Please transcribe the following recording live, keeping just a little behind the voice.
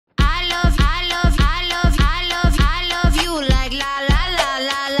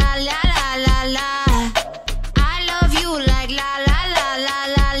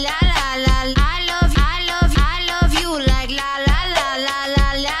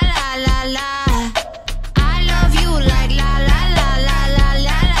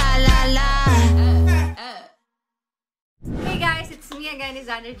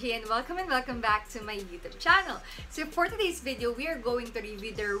Yzandra and welcome back to my YouTube channel. So for today's video, we are going to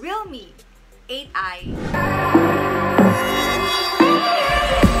review the Realme 8i.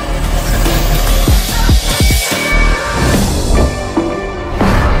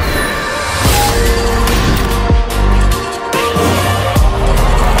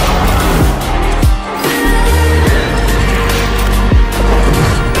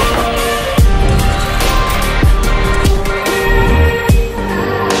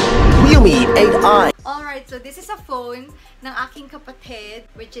 Alright, so this is a phone ng aking kapatid,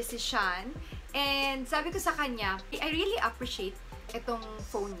 which is si Sean. And sabi ko sa kanya, I really appreciate itong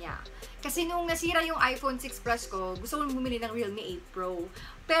phone niya. Kasi nung nasira yung iPhone 6 Plus ko, gusto ko bumili ng Realme 8 Pro.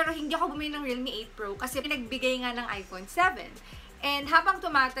 Pero hindi ako bumili ng Realme 8 Pro kasi pinagbigay nga ng iPhone 7. And habang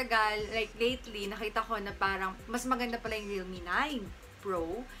tumatagal, like lately, nakita ko na parang mas maganda pala yung Realme 9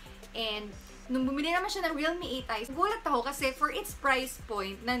 Pro. And nung bumili naman siya ng Realme 8i, gulat ako kasi for its price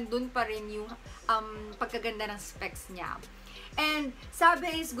point, nandun pa rin yung pagkaganda ng specs niya. And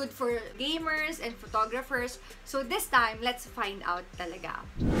sabi is good for gamers and photographers. So this time, let's find out talaga.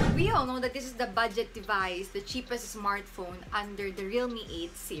 We all know that this is the budget device, the cheapest smartphone under the Realme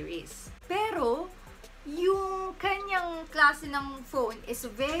 8 series. Pero, yung kanyang klase ng phone is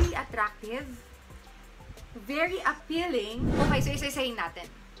very attractive, very appealing. Okay, so isa-isahin natin.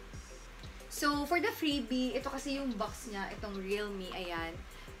 So, for the freebie, ito kasi yung box niya, itong Realme, ayan.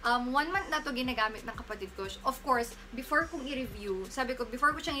 1 month na to ginagamit ng kapatid ko. Of course, before kong i-review, sabi ko,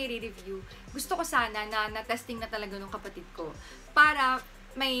 before ko siyang i-review, gusto ko sana na na-testing na talaga ng kapatid ko. Para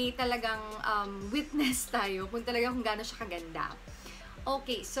may talagang witness tayo kung talagang kung gaano siya kaganda.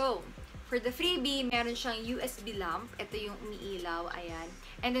 Okay, so, for the freebie, meron siyang USB lamp. Ito yung umiilaw, ayan.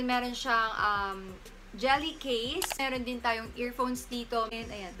 And then, meron siyang jelly case. Meron din tayong earphones dito. And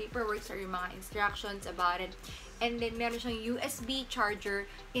ayan, paperwork or yung mga instructions about it. And then, meron siyang USB charger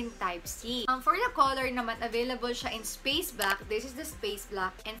in Type-C. For the color naman, available siya in space black. This is the space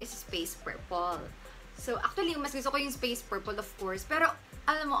black and this is space purple. So, actually, mas gusto ko yung space purple, of course. Pero,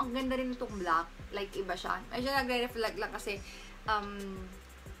 alam mo, ang ganda rin itong black. Like, iba siya. Medyo nagre-reflect lang kasi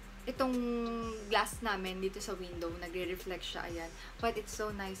itong glass namin dito sa window, nagre-reflect siya. Ayan. But it's so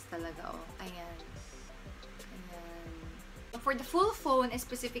nice talaga. Oh. Ayan. For the full phone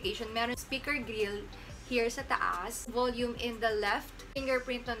specification, meron speaker grill here sa taas, volume in the left,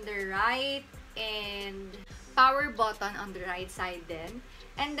 fingerprint on the right, and power button on the right side din.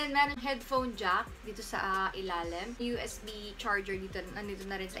 And then, meron headphone jack dito sa ilalim, USB charger dito, nandito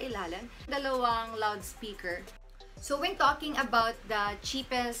na rin sa ilalim, dalawang loudspeaker. So, when talking about the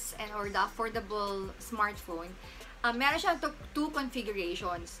cheapest or the affordable smartphone, meron siyang two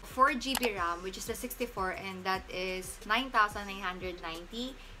configurations. 4GB RAM, which is the 64, and that is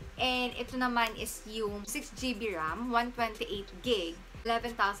 9,990. And ito naman is yung 6GB RAM, 128GB,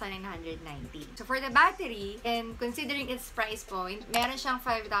 11,990. So for the battery, and considering its price point, meron siyang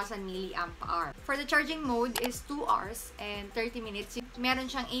 5,000 mAh. For the charging mode is 2 hours and 30 minutes. Meron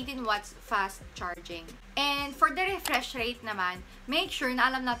siyang 18 watts fast charging. And for the refresh rate naman, make sure na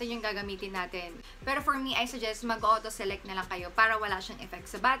alam natin yung gagamitin natin. Pero for me, I suggest mag-auto-select na lang kayo para wala siyang effect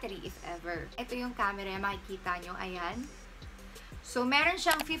sa battery if ever. Ito yung camera, makikita nyo, ayan. So meron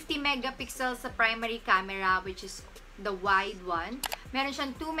siyang 50 megapixels sa primary camera, which is the wide one. Meron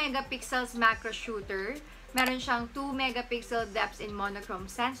siyang 2 megapixels macro shooter. Meron siyang 2 megapixel depth in monochrome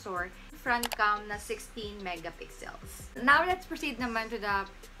sensor. Front cam na 16 megapixels. Now, let's proceed naman to the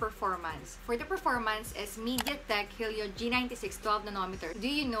performance. For the performance is MediaTek Helio G96 12nm. Do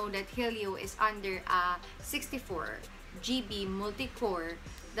you know that Helio is under a 64GB multi-core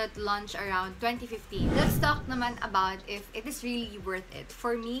that launched around 2015? Let's talk naman about if it is really worth it.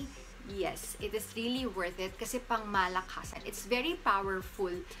 For me, yes, it is really worth it kasi pang malakasan. It's very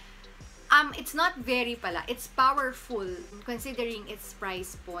powerful. It's not very pala. It's powerful considering its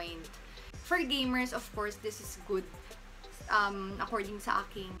price point. For gamers, of course, this is good according sa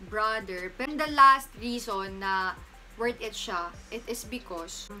aking brother. But the last reason na worth it siya, it is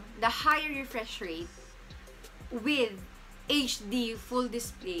because the higher refresh rate with HD full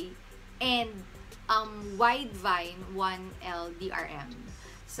display and Widevine 1L DRM.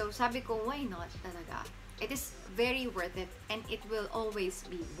 So, sabi ko, why not talaga? It is very worth it and it will always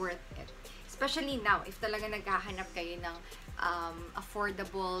be worth it. Especially now, if talaga naghahanap kayo ng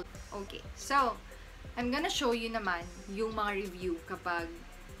affordable. Okay, so, I'm gonna show you naman yung mga review kapag,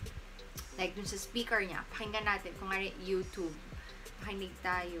 like, dun sa speaker niya. Pakinggan natin, kung nga YouTube. Pakinig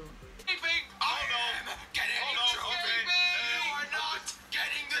tayo.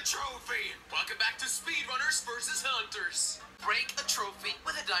 Getting the trophy! Welcome back to Speedrunners vs. Hunters! break a trophy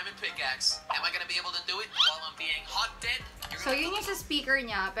with a diamond pickaxe. Am I gonna be able to do it while I'm being hot dead? So, yun yung sa speaker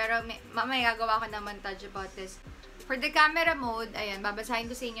niya, pero may gagawa ko na montage about this. For the camera mode, ayan, babasahin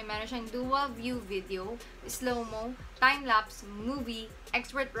ko sa inyo, meron siyang dual view video, slow-mo, time-lapse, movie,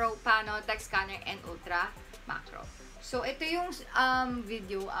 expert raw, pano, text scanner, and ultra macro. So, ito yung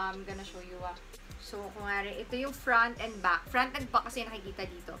video, I'm gonna show you. So, kung ito yung front and back. Front and back kasi nakikita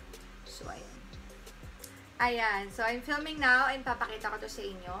dito. So, ayan. Ayan. So, I'm filming now and papakita ko to sa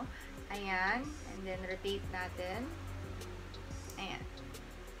inyo. Ayan. And then, rotate natin. Ayan.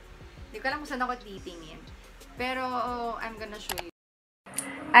 Hindi ko alam kung saan ako titingin. Pero, I'm gonna show you.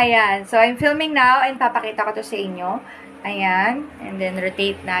 Ayan. So, I'm filming now and papakita ko to sa inyo. Ayan. And then,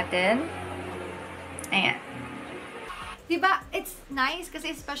 rotate natin. Ayan. Diba? It's nice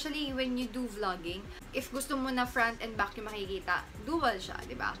kasi especially when you do vlogging. If gusto mo na front and back yung makikita, dual siya,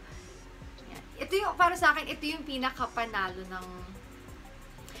 diba? Ayan. Ito yung, para sa akin, ito yung pinakapanalo ng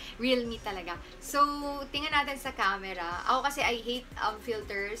Realme talaga. So, tingnan natin sa camera. Ako kasi I hate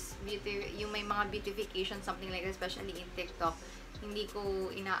filters, yung may mga beautification, something like that, especially in TikTok. Hindi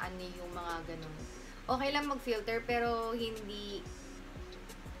ko inaano yung mga ganun. Okay lang mag-filter, pero hindi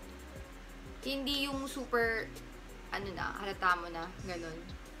yung super, ano na, halata mo na, ganun.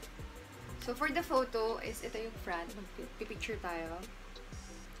 So, for the photo, is ito yung front. Mag-picture tayo.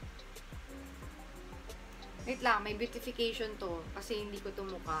 Wait lang, may beautification to. Kasi hindi ko to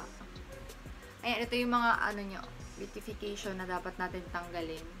mukha. Ayan, ito yung mga, ano nyo, beautification na dapat natin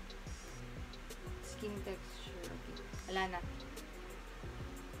tanggalin. Skin texture. Okay. Wala na.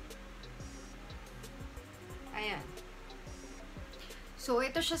 Ayan. So,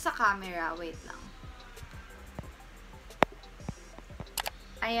 ito siya sa camera. Wait lang.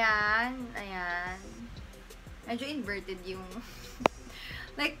 Ayan. Ayan. Medyo inverted yung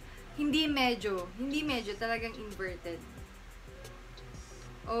like, hindi medyo, talagang inverted.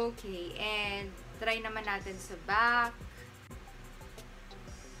 Okay, and try naman natin sa back.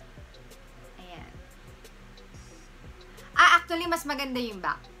 Ayan. Actually, mas maganda yung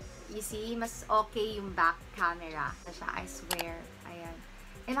back. You see, mas okay yung back camera. I swear. Ayan.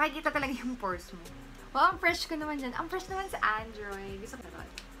 And nakikita talaga yung pores mo. Wow, ang fresh ko naman dyan. Ang fresh naman sa Android. Gusto ko naman.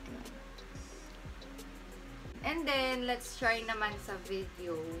 And then, let's try naman sa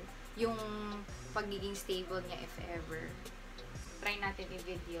video yung pagiging stable niya if ever. Try natin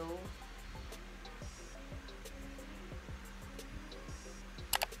i-video.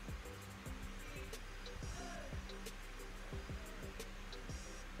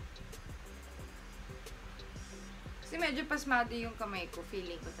 Kasi medyo pasmado yung kamay ko.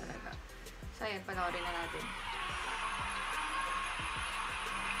 Feeling ko talaga. So, ayan. Panoorin na natin.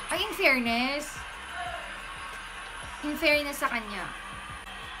 Ay, in fairness. In fairness sa kanya.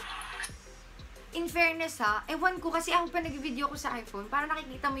 In fairness ha, ewan ko kasi ako pa nag-video ko sa iPhone, para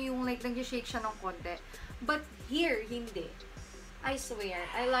nakikita mo yung like nag-shake siya ng konti. But here, hindi. I swear,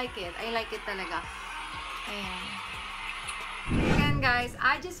 I like it. I like it talaga. Ayan. Again guys,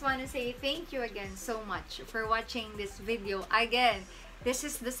 I just want to say thank you again so much for watching this video. Again, this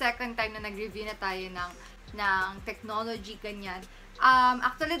is the second time na nag-review na tayo ng technology, ganyan.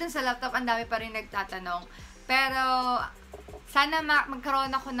 Actually dun sa laptop, ang dami pa rin nagtatanong. Pero, sana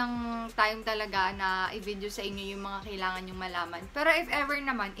magkaroon ako ng time talaga na i-video sa inyo yung mga kailangan yung malaman. Pero if ever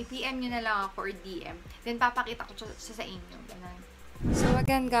naman, i-PM nyo na lang ako or DM. Then, papakita ko sa inyo. Ganun. So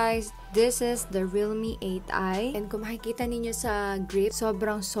again guys, this is the Realme 8i. And kung makikita ninyo sa grip,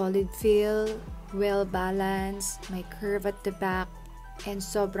 sobrang solid feel, well balanced, may curve at the back, and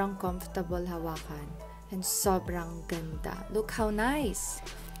sobrang comfortable hawakan. And sobrang ganda. Look how nice!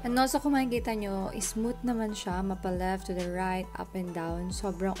 And also, kung makikita nyo, smooth naman siya, mapa-left to the right, up and down.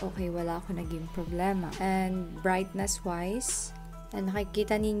 Sobrang okay, wala ako naging problema. And brightness-wise, and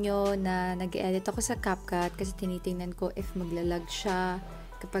nakikita ninyo na nag-edit ako sa CapCut kasi tinitingnan ko if maglalag siya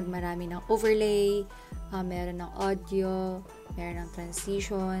kapag marami ng overlay, meron ng audio, meron ng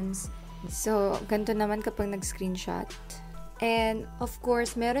transitions. So, ganito naman kapag nag-screenshot. And, of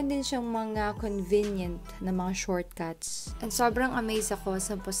course, meron din siyang mga convenient na mga shortcuts. And sobrang amazed ako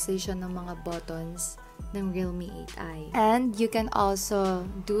sa position ng mga buttons ng Realme 8i. And you can also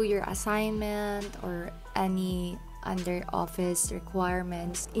do your assignment or any under office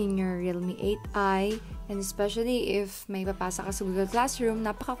requirements in your Realme 8i. And especially if may papasa ka sa Google Classroom,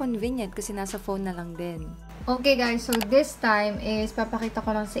 napaka-convenient kasi nasa phone na lang din. Okay guys, so this time is papakita ko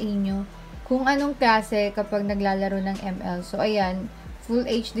lang sa inyo kung anong klase kapag naglalaro ng ML. So, ayan, Full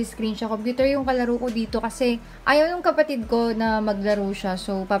HD screen siya. Computer yung kalaro ko dito kasi ayaw ng kapatid ko na maglaro siya.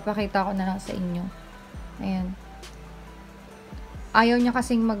 So, papakita ko na lang sa inyo. Ayan. Ayaw niya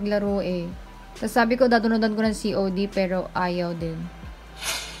kasing maglaro eh. Tapos sabi ko, dadunodan ko ng COD, pero ayaw din.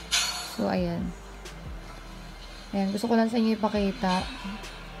 So, ayan. Ayan, gusto ko lang sa inyo ipakita.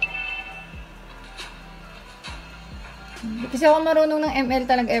 Kasi ako marunong ng ML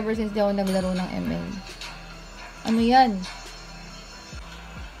talaga ever since di ako naglaro ng ML. Ano yan?